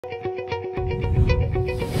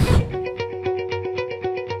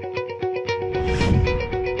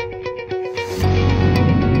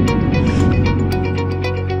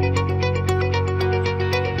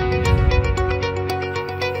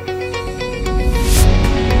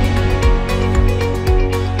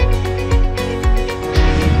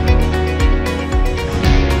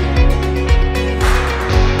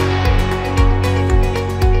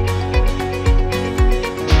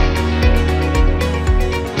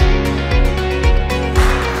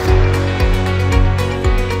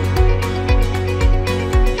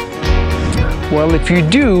Well, if you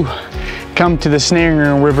do come to the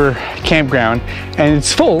Snaring River Campground and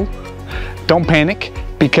it's full, don't panic,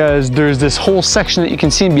 because there's this whole section that you can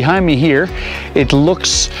see behind me here. It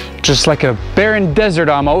looks just like a barren desert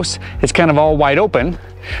almost. It's kind of all wide open,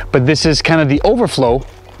 but this is kind of the overflow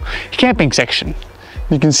camping section.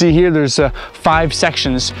 You can see here there's 5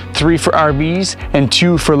 sections, 3 for RVs and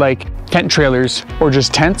 2 for like tent trailers or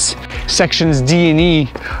just tents. Sections D and E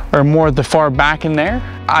are more at the far back in there.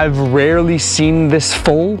 I've rarely seen this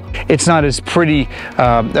full. It's not as pretty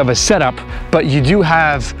of a setup, but you do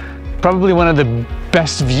have probably one of the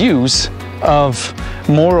best views of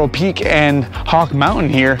Morrow Peak and Hawk Mountain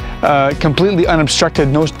here, completely unobstructed,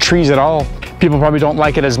 no trees at all. People probably don't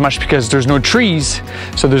like it as much because there's no trees,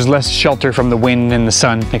 so there's less shelter from the wind and the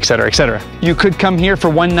sun, etc., etc. You could come here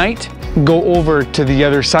for one night, go over to the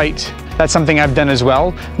other site. That's something I've done as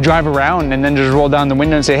well. Drive around and then just roll down the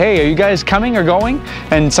window and say, hey, are you guys coming or going?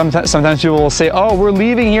 And sometimes people will say, oh, we're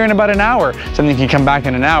leaving here in about an hour. So then you can come back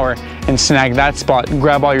in an hour and snag that spot and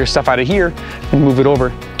grab all your stuff out of here and move it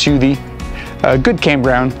over to the good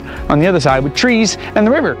campground on the other side with trees and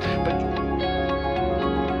the river.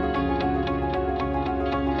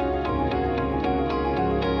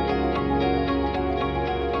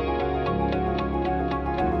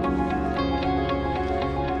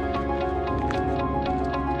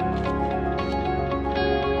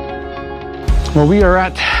 Well, we are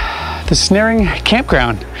at the Snaring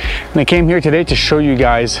Campground, and I came here today to show you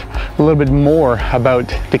guys a little bit more about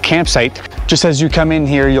the campsite. Just as you come in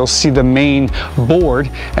here, you'll see the main board,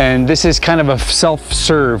 and this is kind of a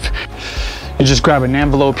self-serve. You just grab an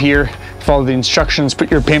envelope here, follow the instructions, put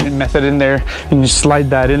your payment method in there, and you slide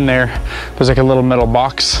that in there. There's like a little metal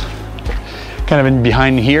box kind of in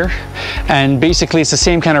behind here, and basically it's the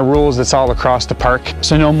same kind of rules that's all across the park.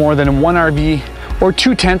 So no more than 1 RV or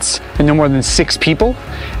 2 tents and no more than 6 people.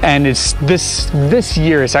 And it's this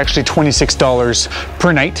year it's actually $26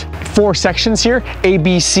 per night. 4 sections here, A,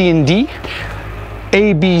 B, C, and D.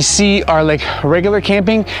 A, B, C are like regular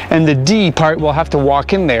camping, and the D part will have to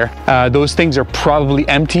walk in there. Those things are probably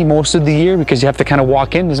empty most of the year because you have to kind of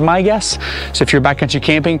walk in, is my guess. So if you're backcountry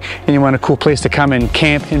camping and you want a cool place to come and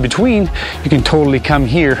camp in between, you can totally come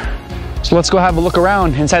here. So let's go have a look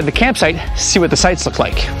around inside the campsite, see what the sites look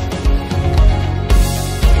like.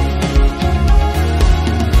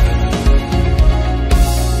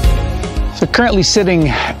 So currently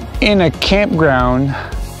sitting in a campground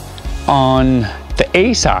on the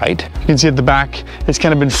A side. You can see at the back it's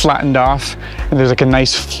kind of been flattened off, and there's like a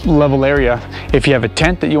nice level area if you have a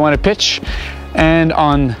tent that you want to pitch. And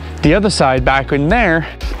on the other side back in there,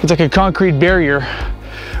 it's like a concrete barrier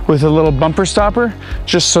with a little bumper stopper,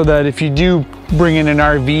 just so that if you do bring in an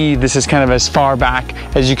RV, this is kind of as far back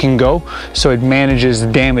as you can go, so it manages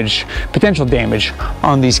damage, potential damage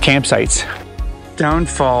on these campsites.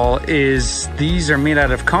 Downfall is these are made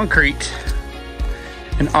out of concrete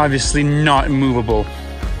and obviously not movable,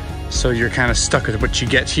 so you're kind of stuck with what you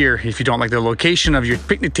get here. If you don't like the location of your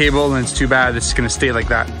picnic table, then it's too bad, it's going to stay like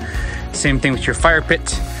that. Same thing with your fire pit.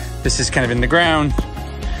 This is kind of in the ground,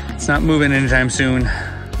 it's not moving anytime soon.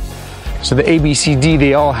 So the A, B, C, D,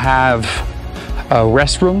 they all have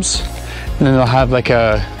restrooms, and then they'll have like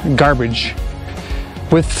a garbage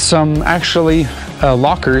with some actually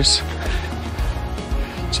lockers.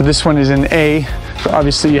 So this one is in A, so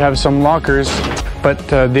obviously you have some lockers, but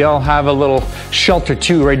they all have a little shelter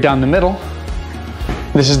too right down the middle.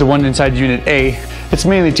 This is the one inside Unit A. It's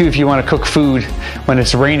mainly too if you want to cook food when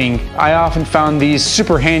it's raining. I often found these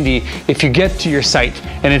super handy. If you get to your site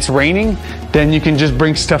and it's raining, then you can just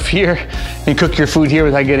bring stuff here and cook your food here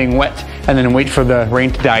without getting wet, and then wait for the rain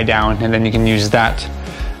to die down, and then you can use that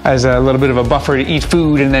as a little bit of a buffer to eat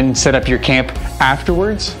food and then set up your camp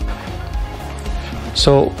afterwards.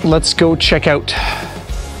 So let's go check out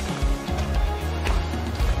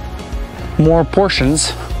more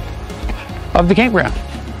portions of the campground.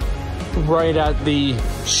 Right at the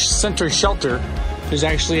center shelter, there's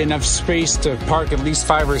actually enough space to park at least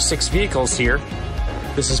 5 or 6 vehicles here.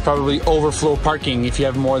 This is probably overflow parking if you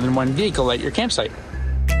have more than 1 vehicle at your campsite.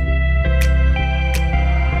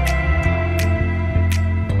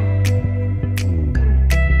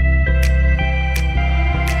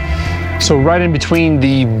 So right in between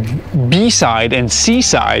the B side and C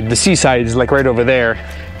side, the C side is like right over there.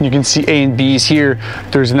 You can see A and B's here.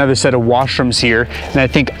 There's another set of washrooms here, and I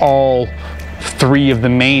think all 3 of the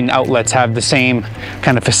main outlets have the same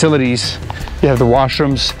kind of facilities. You have the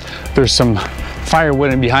washrooms, there's some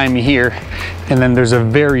firewood in behind me here, and then there's a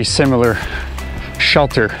very similar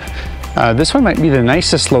shelter. This one might be the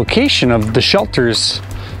nicest location of the shelters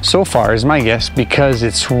so far is my guess, because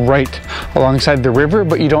it's right alongside the river,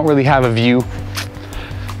 but you don't really have a view.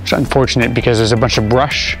 It's unfortunate because there's a bunch of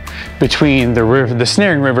brush between the river, the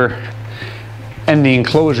Snaring River, and the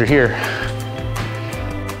enclosure here.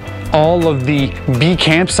 All of the B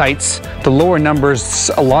campsites, the lower numbers,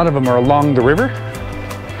 a lot of them are along the river,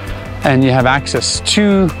 and you have access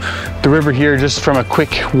to the river here just from a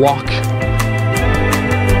quick walk.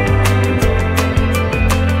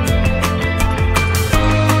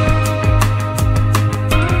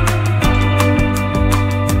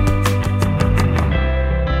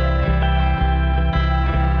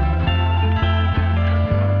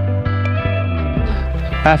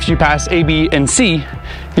 After you pass A, B, and C,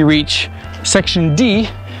 you reach section D,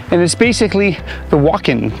 and it's basically the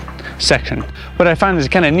walk-in section. What I find is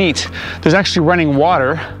kind of neat, there's actually running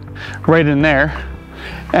water right in there,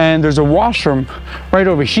 and there's a washroom right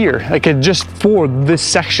over here, like just for this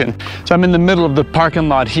section. So I'm in the middle of the parking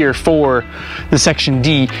lot here for the section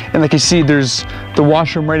D, and like you see, there's the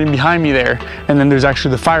washroom right in behind me there, and then there's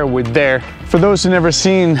actually the firewood there. For those who've never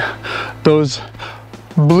seen those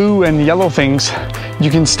blue and yellow things, you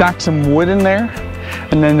can stack some wood in there,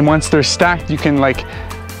 and then once they're stacked, you can like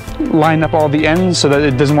line up all the ends so that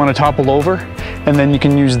it doesn't want to topple over, and then you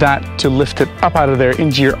can use that to lift it up out of there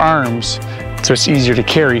into your arms, so it's easier to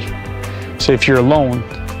carry. So if you're alone,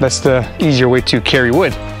 that's the easier way to carry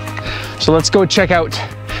wood. So let's go check out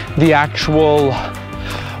the actual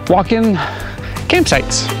walk-in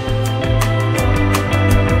campsites.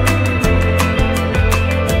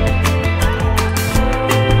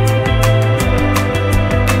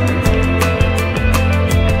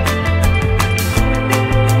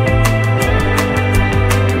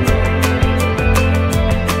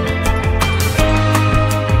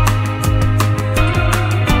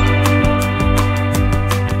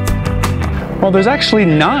 Well, there's actually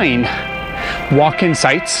 9 walk-in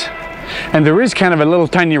sites, and there is kind of a little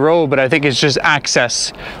tiny row, but I think it's just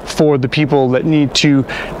access for the people that need to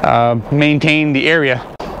maintain the area.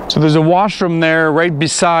 So there's a washroom there right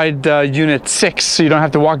beside unit 6, so you don't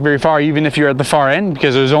have to walk very far even if you're at the far end,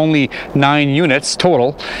 because there's only 9 units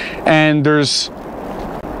total, and there's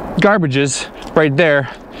garbages right there,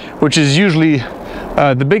 which is usually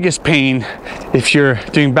the biggest pain if you're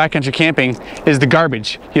doing backcountry camping, is the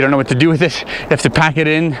garbage. You don't know what to do with it. You have to pack it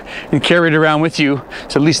in and carry it around with you.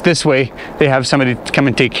 So at least this way, they have somebody to come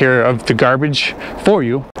and take care of the garbage for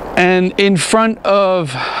you. And in front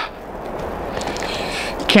of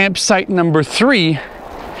campsite number 3,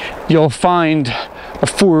 you'll find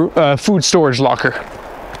a food storage locker.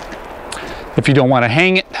 If you don't want to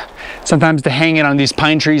hang it, sometimes to hang it on these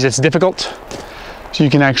pine trees, it's difficult. So you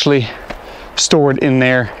can actually store it in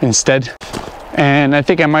there instead. And I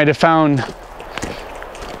think I might have found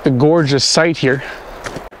a gorgeous site here.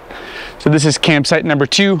 So this is campsite number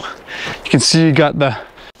 2. You can see you got the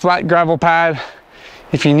flat gravel pad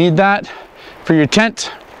if you need that for your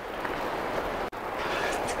tent.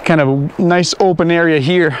 Kind of a nice open area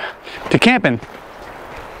here to camp in.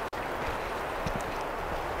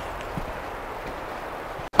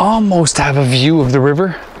 Almost have a view of the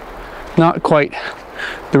river, not quite.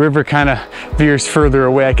 The river kind of veers further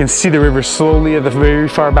away. I can see the river slowly at the very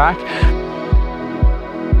far back.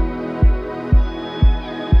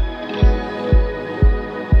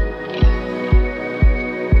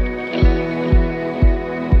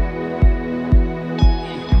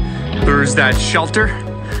 There's that shelter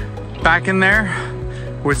back in there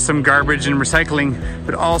with some garbage and recycling,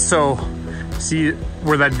 but also see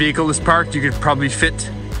where that vehicle is parked. You could probably fit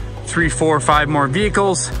 3, 4, 5 more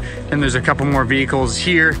vehicles, and there's a couple more vehicles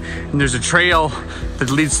here, and there's a trail that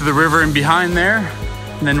leads to the river and behind there,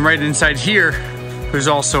 and then right inside here there's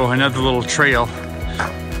also another little trail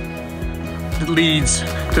that leads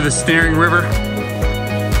to the Snaring River.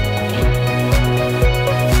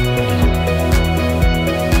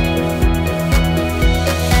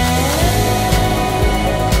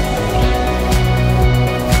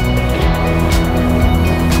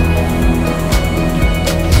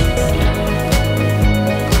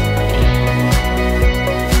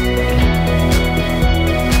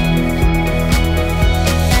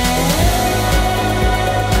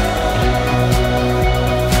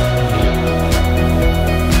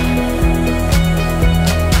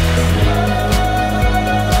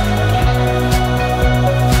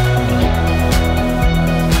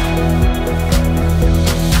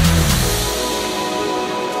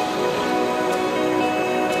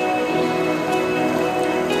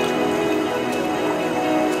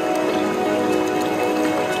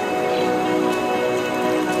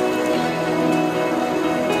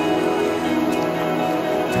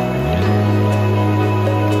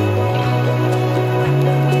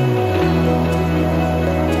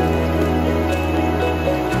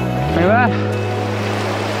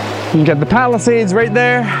 You got the Palisades right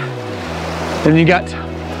there. Then you got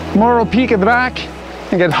Morro Peak at the back.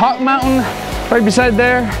 You got Hawk Mountain right beside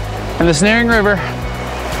there, and the Snaring River.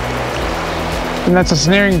 And that's a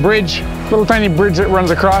Snaring Bridge, little tiny bridge that runs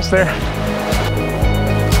across there.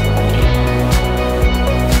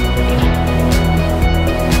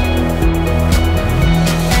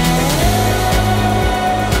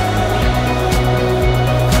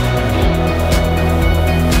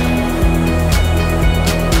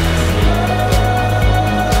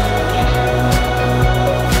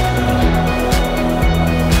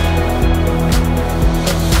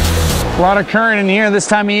 A lot of current in here this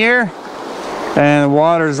time of year, and the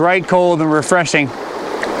water's right cold and refreshing.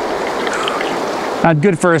 Not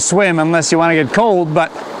good for a swim unless you want to get cold,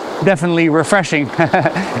 but definitely refreshing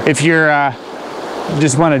if you're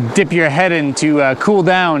just want to dip your head in to cool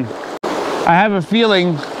down. I have a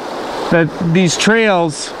feeling that these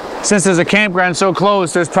trails, since there's a campground so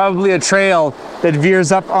close, there's probably a trail that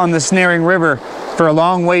veers up on the Snaring River for a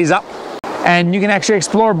long ways up. And you can actually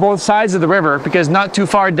explore both sides of the river, because not too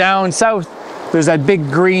far down south, there's that big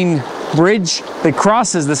green bridge that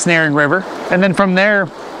crosses the Snaring River. And then from there,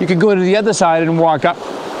 you could go to the other side and walk up.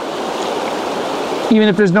 Even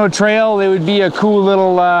if there's no trail, it would be a cool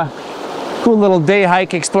little day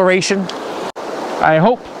hike exploration. I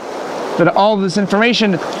hope that all this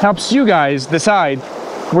information helps you guys decide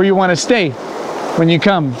where you want to stay when you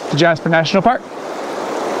come to Jasper National Park.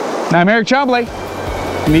 Now, I'm Eric Tremblay,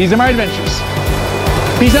 and these are my adventures.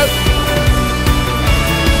 Peace out.